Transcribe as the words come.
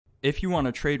If you want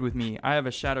to trade with me, I have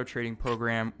a shadow trading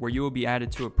program where you will be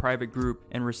added to a private group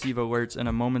and receive alerts in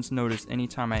a moment's notice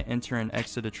anytime I enter and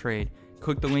exit a trade.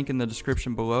 Click the link in the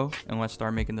description below and let's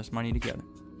start making this money together.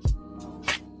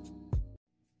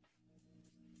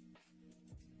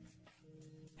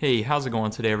 Hey, how's it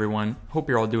going today, everyone? Hope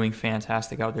you're all doing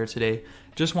fantastic out there today.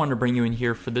 Just wanted to bring you in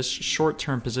here for this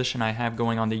short-term position I have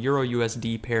going on the Euro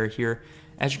USD pair here.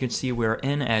 As you can see, we're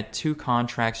in at 2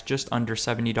 contracts, just under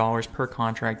 $70 per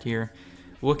contract here,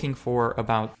 looking for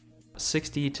about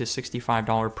 $60 to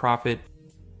 $65 profit,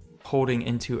 holding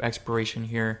into expiration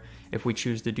here if we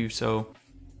choose to do so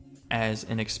as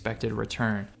an expected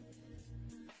return.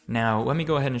 Now, let me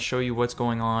go ahead and show you what's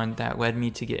going on that led me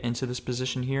to get into this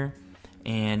position here,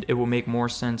 and it will make more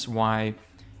sense why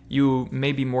you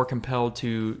may be more compelled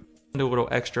to spend a little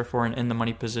extra for an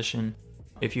in-the-money position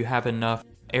if you have enough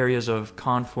areas of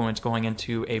confluence going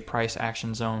into a price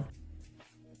action zone.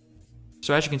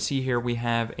 So as you can see here, we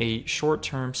have a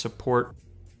short-term support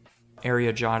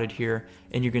area jotted here,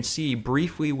 and you can see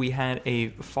briefly we had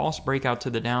a false breakout to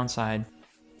the downside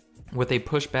with a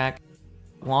pushback,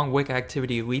 long wick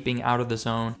activity leaping out of the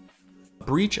zone,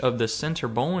 breach of the center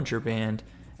Bollinger Band,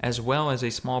 as well as a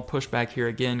small pushback here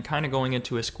again, kind of going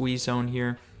into a squeeze zone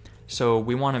here. So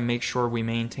we want to make sure we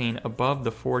maintain above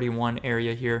the 41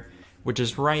 area here, which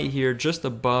is right here, just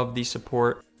above the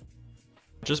support,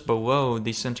 just below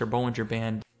the center Bollinger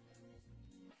Band.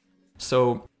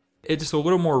 So it's a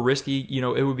little more risky. You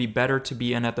know, it would be better to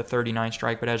be in at the 39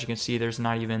 strike, but as you can see, there's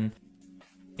not even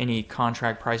any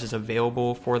contract prices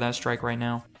available for that strike right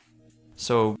now.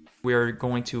 So we're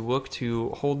going to look to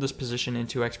hold this position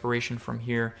into expiration from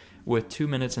here with 2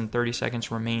 minutes and 30 seconds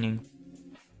remaining.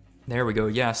 There we go.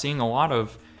 Yeah, seeing a lot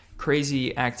of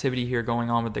crazy activity here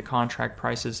going on with the contract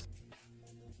prices.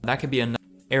 That could be another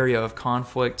area of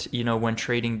conflict, you know, when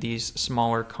trading these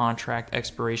smaller contract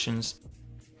expirations,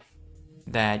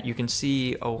 that you can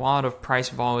see a lot of price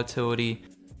volatility,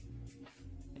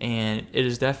 and it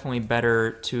is definitely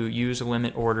better to use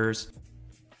limit orders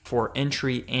for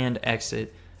entry and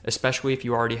exit, especially if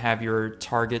you already have your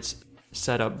targets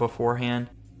set up beforehand.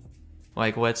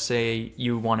 Like, let's say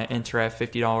you want to enter at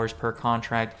 $50 per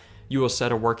contract, you will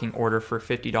set a working order for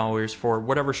 $50 for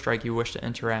whatever strike you wish to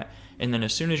enter at. And then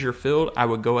as soon as you're filled, I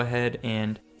would go ahead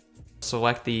and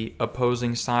select the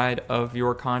opposing side of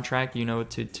your contract, you know,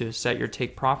 to set your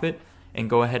take profit, and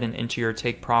go ahead and enter your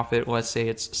take profit. Let's say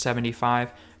it's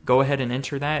 75. Go ahead and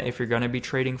enter that if you're going to be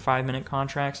trading 5-minute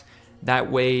contracts. That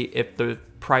way, if the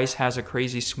price has a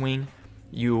crazy swing,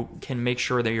 you can make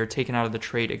sure that you're taken out of the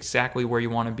trade exactly where you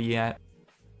want to be at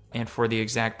and for the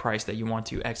exact price that you want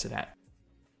to exit at.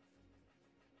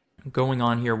 Going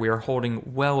on here, we are holding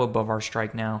well above our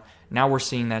strike now. Now we're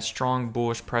seeing that strong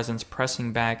bullish presence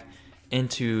pressing back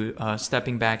into,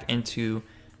 stepping back into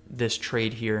this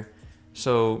trade here.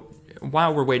 So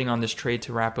while we're waiting on this trade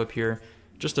to wrap up here,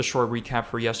 just a short recap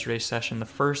for yesterday's session. The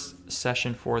first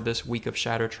session for this week of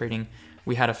shadow trading,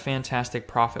 we had a fantastic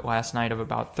profit last night of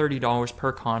about $30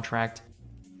 per contract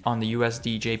on the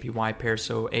USD JPY pair.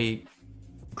 So a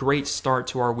great start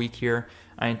to our week here.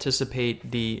 I anticipate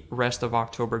the rest of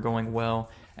October going well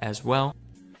as well,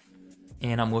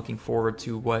 and I'm looking forward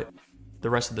to what the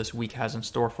rest of this week has in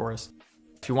store for us.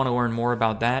 If you want to learn more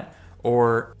about that,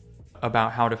 or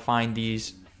about how to find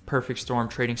these perfect storm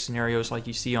trading scenarios like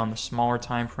you see on the smaller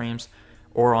time frames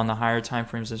or on the higher time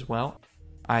frames as well,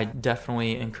 I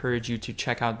definitely encourage you to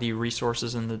check out the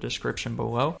resources in the description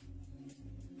below.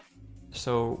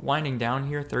 So winding down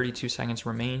here, 32 seconds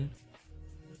remain.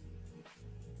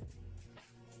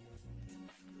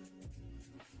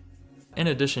 In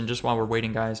addition, just while we're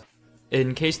waiting, guys,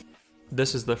 in case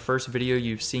this is the first video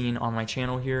you've seen on my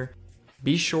channel here,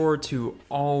 be sure to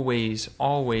always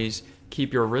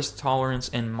keep your risk tolerance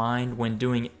in mind when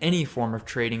doing any form of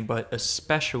trading, but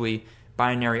especially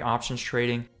binary options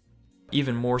trading,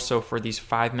 even more so for these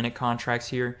 5-minute contracts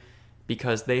here,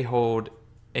 because they hold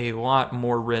a lot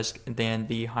more risk than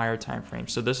the higher time frame.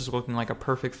 So this is looking like a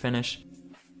perfect finish.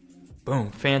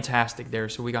 Boom, fantastic there.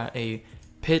 So we got a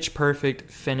pitch perfect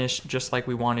finish just like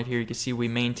we wanted here. You can see we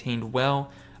maintained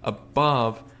well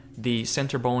above the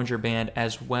center Bollinger Band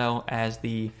as well as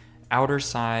the outer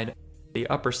side, the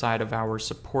upper side of our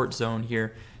support zone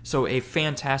here. So a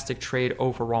fantastic trade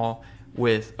overall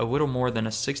with a little more than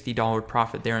a $60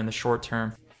 profit there in the short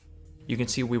term. You can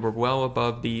see we were well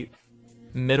above the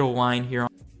middle line here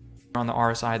on the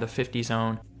RSI, the 50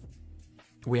 zone.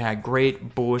 We had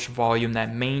great bullish volume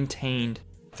that maintained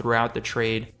throughout the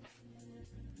trade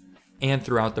and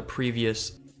throughout the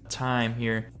previous time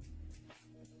here,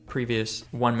 previous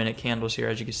 1 minute candles here,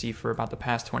 as you can see, for about the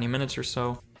past 20 minutes or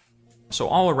so. So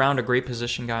all around a great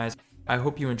position, guys. I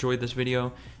hope you enjoyed this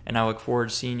video, and I look forward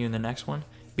to seeing you in the next one.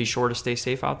 Be sure to stay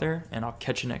safe out there, and I'll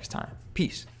catch you next time.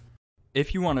 Peace.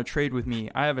 If you want to trade with me,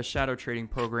 I have a shadow trading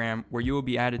program where you will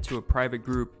be added to a private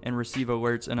group and receive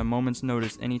alerts in a moment's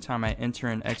notice anytime I enter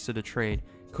and exit a trade.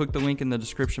 Click the link in the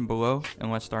description below,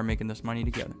 and let's start making this money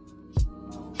together.